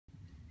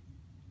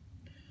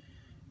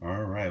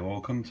Alright,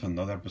 welcome to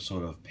another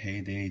episode of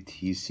Payday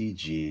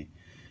TCG,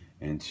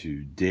 and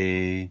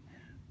today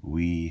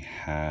we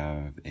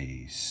have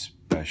a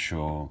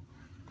special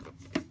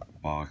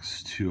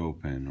box to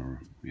open, or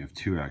we have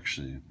two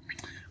actually.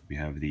 We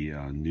have the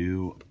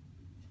new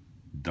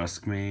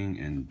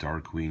Duskmane and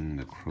Darkwing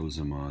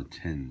Necrozma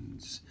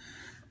tins.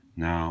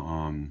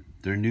 Now,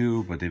 they're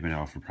new, but they've been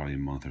out for probably a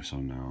month or so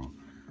now.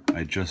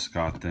 I just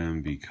got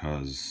them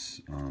because,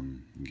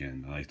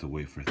 again, I like to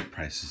wait for the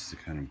prices to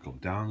kind of go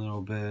down a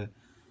little bit.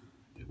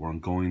 They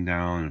weren't going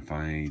down, and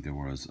finally there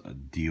was a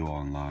deal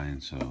online,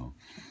 so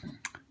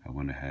I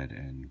went ahead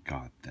and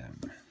got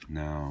them.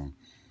 Now,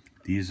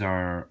 these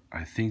are,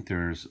 I think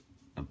there's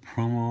a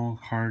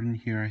promo card in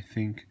here, I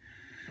think.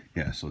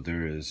 Yeah, so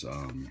there is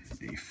a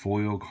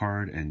foil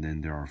card, and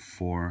then there are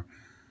 4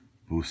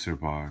 booster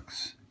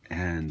box,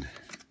 and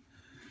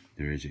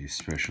there is a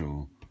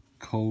special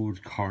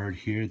code card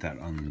here that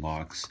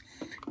unlocks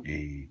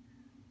a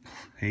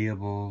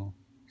playable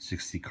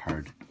 60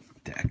 card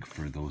deck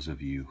for those of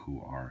you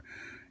who are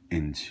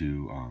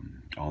into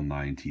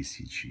online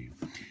TCG.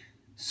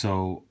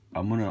 So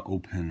I'm gonna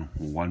open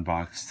one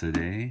box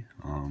today,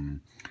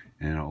 and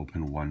I'll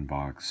open one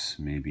box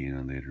maybe in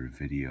a later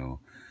video,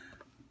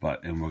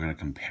 and we're gonna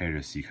compare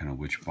to see kind of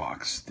which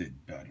box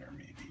did better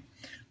maybe.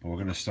 But we're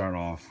gonna start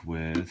off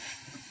with,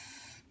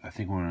 I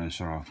think we're gonna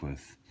start off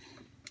with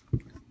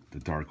the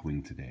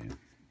Darkwing today,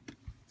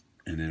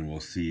 and then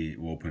we'll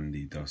open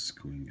the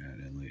Duskwing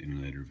in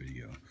a later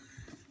video.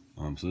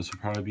 So this will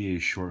probably be a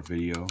short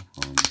video,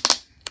 and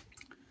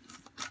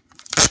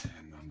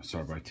I'm gonna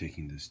start by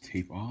taking this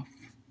tape off.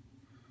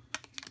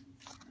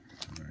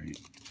 All right,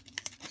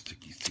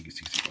 sticky.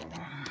 Oh.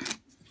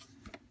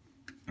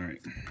 All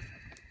right.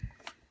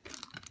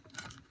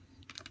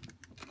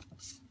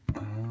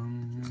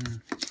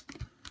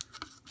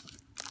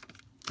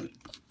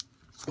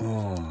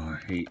 Oh, I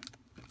hate.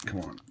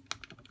 Come on.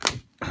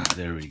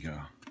 There we go.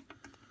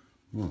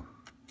 Ooh.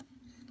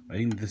 I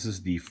think this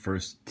is the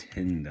first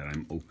tin that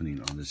I'm opening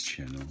on this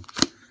channel.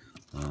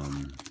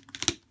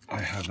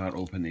 I have not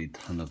opened a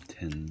ton of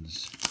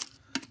tins.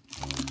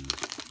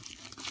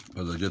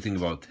 But the good thing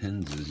about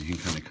tins is you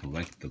can kind of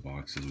collect the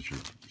boxes, which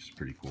is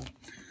pretty cool.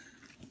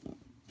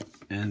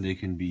 And they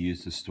can be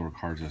used to store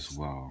cards as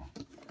well.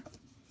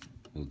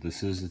 So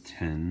this is a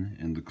tin,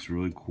 and looks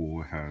really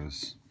cool. It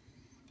has,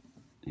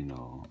 you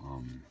know,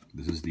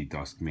 this is the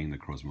Duskmane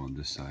Necrozma on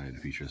this side.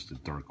 It features the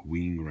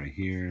Darkwing right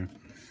here.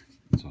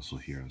 It's also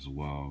here as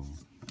well.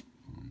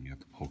 You have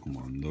the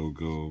Pokemon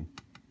logo,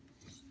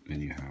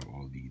 and you have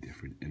all the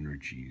different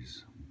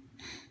energies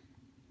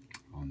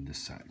on this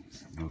side.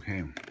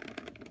 Okay,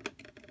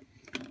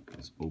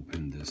 let's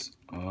open this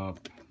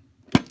up.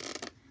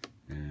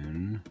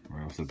 And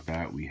right off the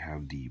bat, we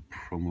have the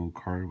promo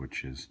card,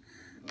 which is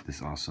this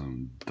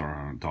awesome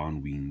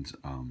Dawn Wings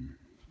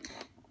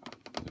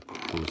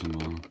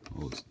Necrozma.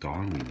 Oh, it's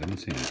Dawn Wings. I didn't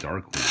say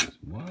Dark Wings.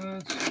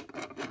 What?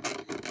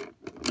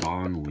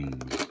 Dawn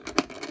Wings.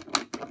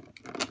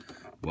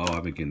 Well,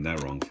 I've been getting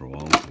that wrong for a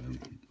long time.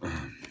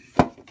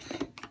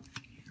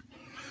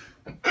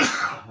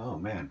 Oh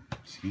man,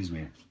 excuse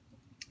me.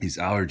 These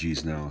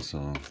allergies now,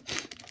 so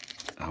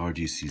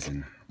allergy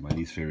season. My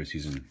least favorite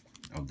season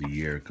of the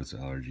year because of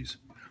allergies.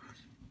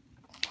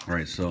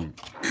 Alright, so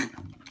go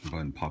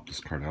ahead and pop this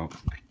card out.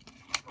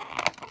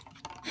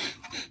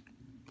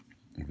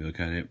 If you look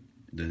at it,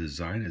 the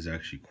design is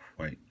actually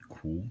quite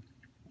cool.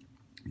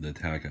 The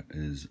tag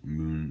is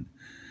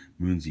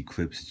Moon's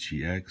Eclipse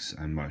GX.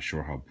 I'm not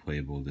sure how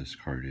playable this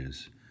card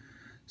is.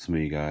 Some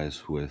of you guys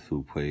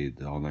who played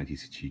the online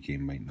TCG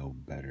game might know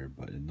better,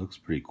 but it looks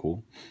pretty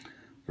cool.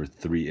 For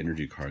 3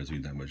 energy cards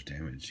doing that much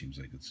damage, seems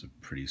like it's a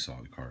pretty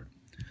solid card.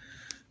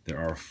 There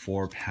are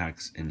 4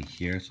 packs in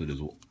here, so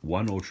there's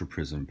 1 Ultra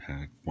Prism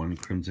pack, 1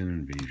 Crimson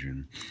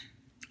Invasion,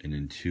 and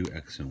then 2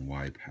 X and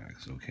Y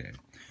packs. Okay.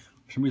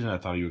 For some reason I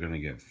thought you were going to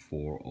get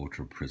 4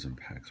 Ultra Prism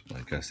packs, but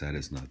I guess that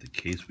is not the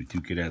case. We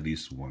do get at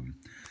least 1.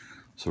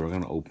 So we're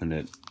going to open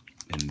it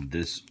in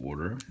this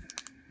order.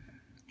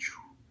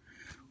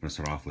 We're going to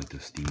start off with the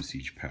Steam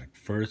Siege pack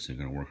first, and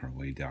we're going to work our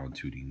way down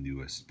to the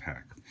newest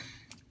pack.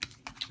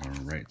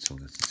 Alright, so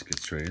let's just get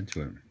straight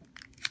into it.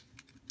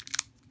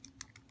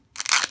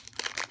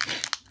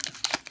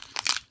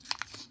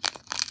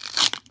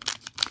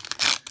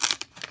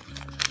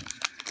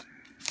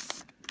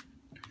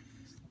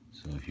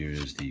 So here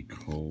is the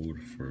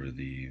code for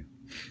the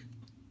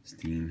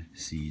Steam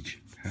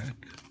Siege pack.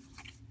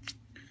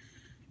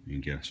 You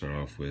can start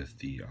off with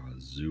the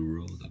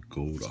Azuro, the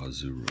Gold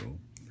Azuro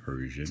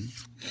Persian,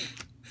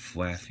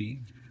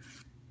 Flaffy,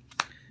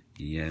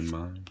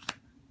 Yanma,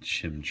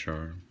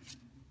 Chimchar,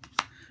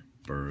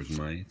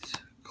 Bergmite,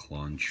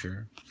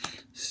 Clauncher,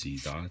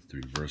 Seedot.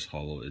 The reverse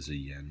holo is a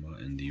Yanma,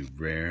 and the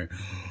rare.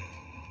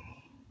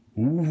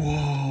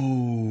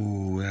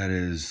 Whoa, that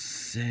is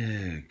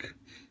sick.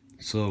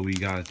 So we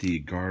got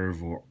the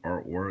Gardevoir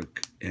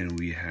artwork, and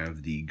we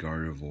have the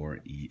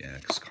Gardevoir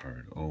EX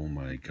card. Oh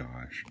my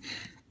gosh.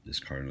 This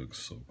card looks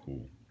so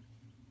cool.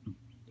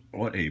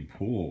 What a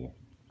pull.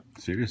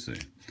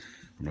 Seriously.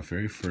 From the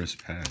very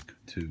first pack,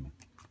 too.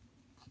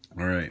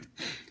 Alright,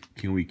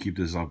 can we keep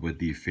this up with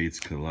the Fates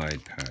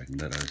Collide pack?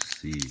 Let us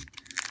see.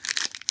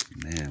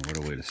 Man, what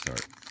a way to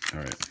start.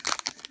 Alright.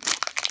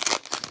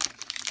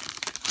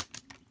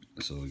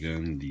 So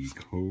again, the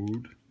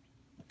code.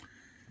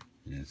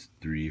 And it's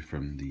 3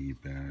 from the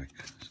back.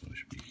 So it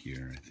should be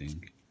here, I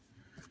think.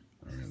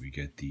 Alright, we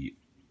get the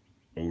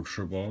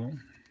Ultra Ball.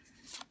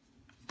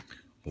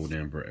 Old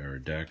Amber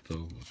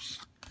Aerodactyl. Whoops.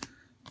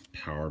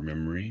 Power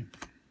Memory.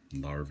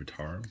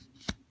 Larvitar.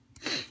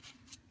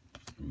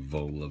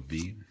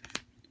 Volavi.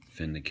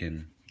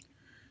 Finnegan.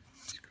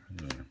 It's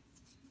kind of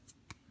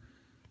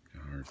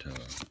hard to.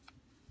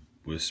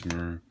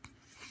 Whismer.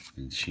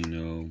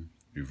 Minchino.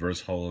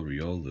 Reverse Holo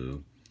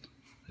Riolu.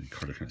 The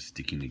cards are kind of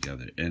sticking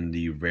together. And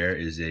the rare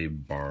is a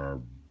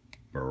Barbaraco.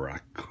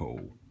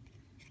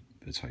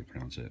 That's how you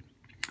pronounce it.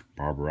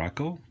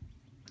 Barbaraco?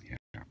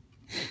 Yeah.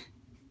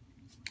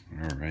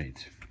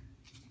 Alright.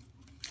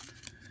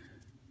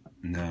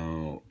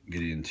 Now,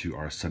 getting into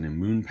our Sun and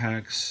Moon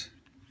packs.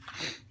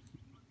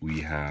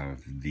 We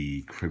have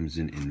the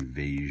Crimson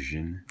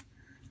Invasion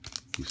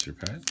booster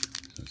pack.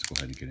 So let's go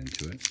ahead and get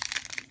into it.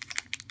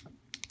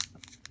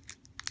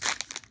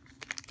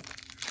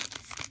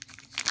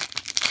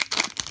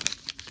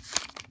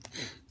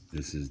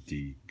 This is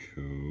the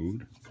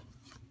code.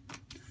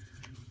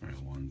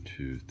 Alright, 1,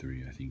 2,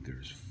 3. I think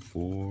there's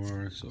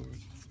 4. So,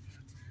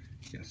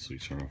 yes, so we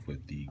start off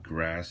with the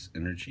Grass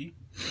Energy.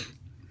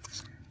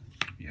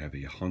 We have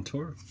a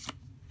Haunter,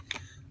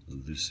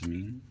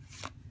 Lucamine,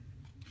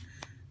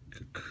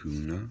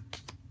 Kakuna,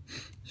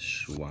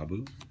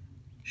 Schwabu,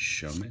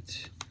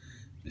 Shummet,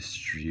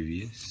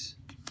 Mischievous,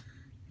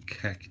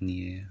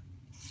 Cacnea,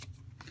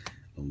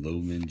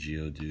 Alolan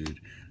Geodude,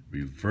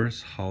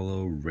 Reverse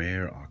Holo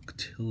Rare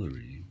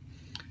Octillery,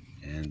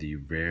 and the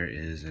rare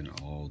is an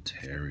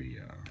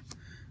Altaria.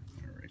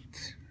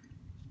 Alright.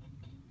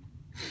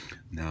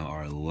 Now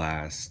our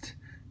last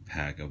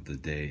pack of the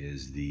day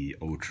is the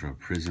Ultra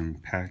Prism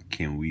pack.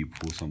 Can we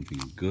pull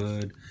something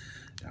good?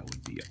 That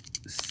would be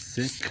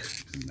sick.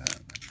 And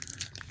that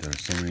there are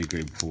so many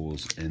great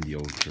pulls in the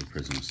Ultra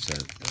Prism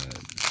set that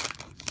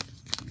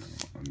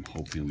I'm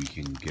hoping we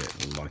can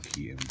get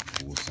lucky and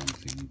pull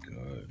something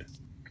good.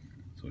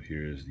 So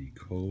here's the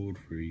code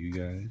for you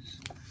guys.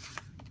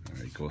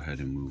 Alright, go ahead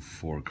and move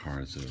 4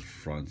 cards to the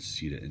front.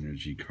 See the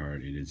energy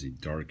card. It is a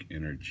Dark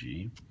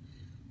Energy.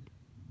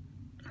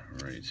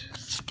 Alright.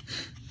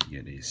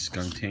 You get a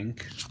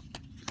Skuntank,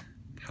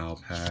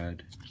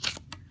 Palpad,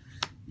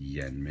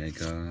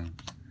 Yanmega,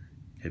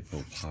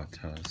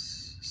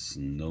 Hippopotas,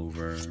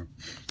 Snover,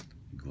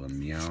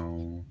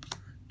 Glameow,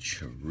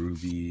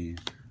 Cherubi,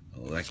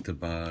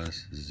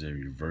 Electabuzz. This is a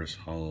Reverse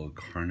Holo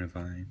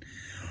Carnivine.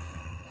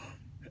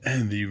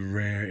 And the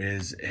rare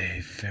is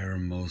a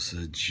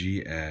Pheromosa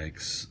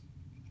GX.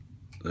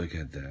 Look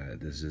at that.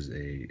 This is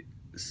a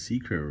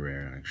secret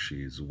rare,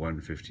 actually. It's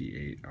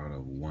 158 out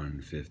of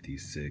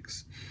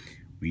 156.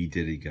 We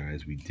did it,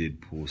 guys. We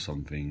did pull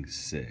something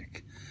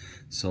sick.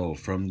 So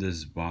from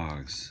this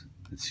box,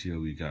 let's see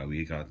what we got.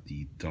 We got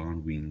the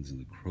Dawn Wings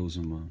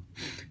Necrozma,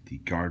 the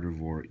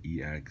Gardevoir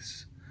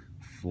EX,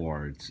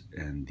 Fort,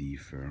 and the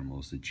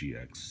Pheromosa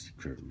GX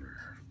secret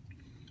rare.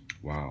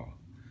 Wow.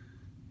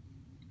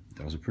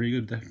 That was a pretty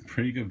good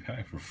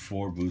pack for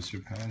 4 booster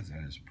packs.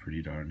 That is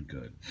pretty darn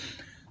good.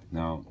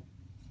 Now,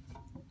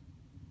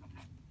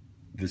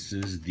 this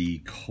is the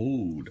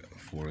code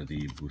for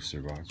the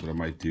booster box. What I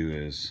might do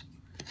is,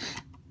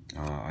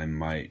 I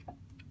might,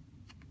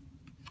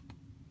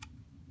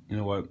 you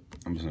know what?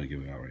 I'm just gonna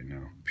give it out right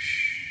now.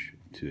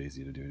 Too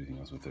lazy to do anything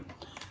else with it.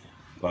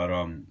 But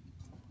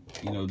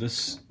you know,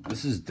 this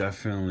is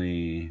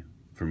definitely,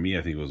 for me,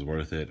 I think it was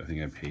worth it. I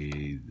think I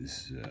paid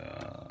this.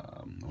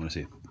 I want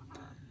to say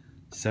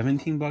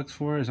 $17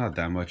 for it. It's not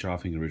that much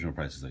off. I think the original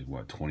price is like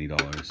what,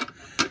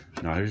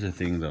 $20. Now here's the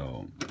thing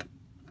though,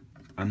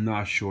 I'm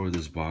not sure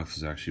this box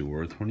is actually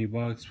worth $20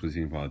 because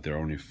think about it, there are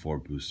only 4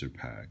 booster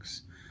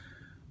packs,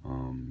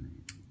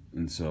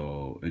 and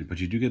so, but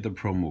you do get the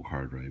promo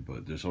card, right?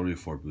 But there's only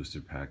 4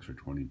 booster packs for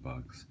 $20.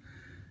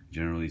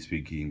 Generally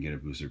speaking, you can get a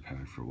booster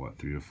pack for what,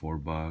 $3 or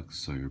 $4,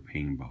 so you're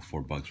paying about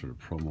 $4 for the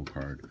promo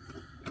card.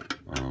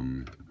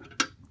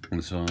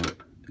 And so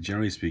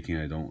generally speaking,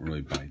 I don't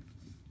really buy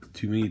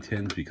too many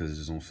tins because I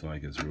just don't feel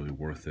like it's really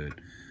worth it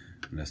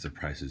unless the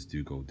prices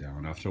do go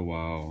down. After a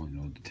while, you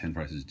know, the tin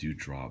prices do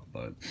drop,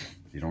 but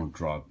they don't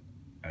drop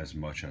as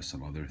much as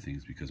some other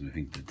things because I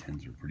think the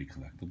tins are pretty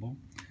collectible.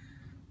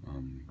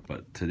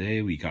 But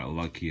today we got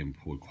lucky and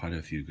pulled quite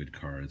a few good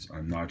cards.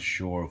 I'm not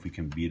sure if we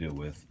can beat it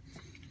with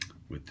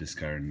this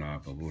guy or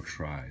not, but we'll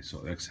try.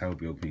 So next time we'll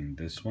be opening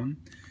this one,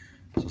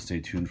 so stay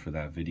tuned for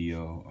that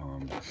video.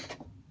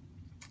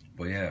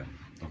 But yeah,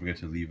 don't forget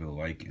to leave a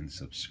like and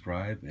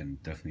subscribe,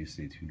 and definitely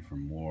stay tuned for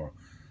more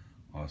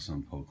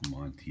awesome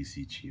Pokemon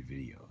TCG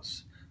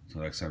videos. So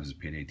next time, this is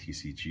Payday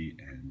TCG,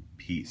 and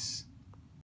peace.